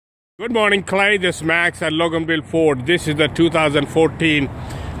Good morning, Clay. This is Max at Loganville Ford. This is the 2014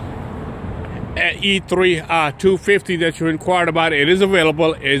 E3 250 that you inquired about. It is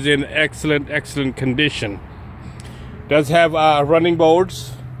available. It is in excellent condition. Does have running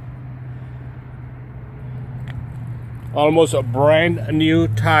boards. Almost brand new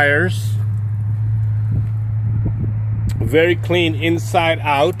tires. Very clean inside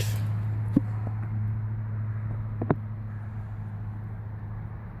out.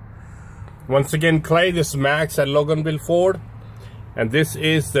 Once again, Clay, this is Max at Loganville Ford, and this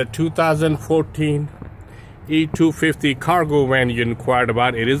is the 2014 E250 cargo van you inquired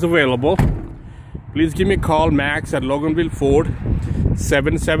about. It is available. Please give me a call, Max at Loganville Ford,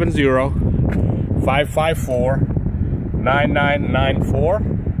 770-554-9994.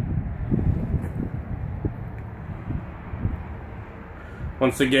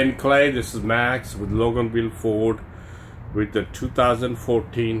 Once again, Clay, this is Max with Loganville Ford with the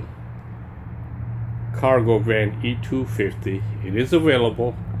 2014 cargo van E250. It is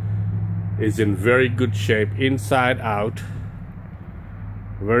available. It's in very good shape inside out.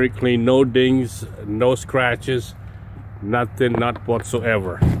 Very clean, no dings, no scratches, nothing, not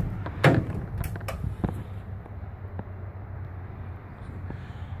whatsoever.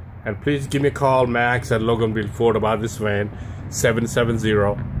 And please give me a call, Max at Loganville Ford, about this van,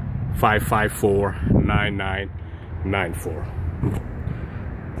 770-554-9994.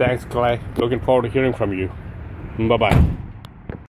 Thanks, Clay. Looking forward to hearing from you. Bye-bye.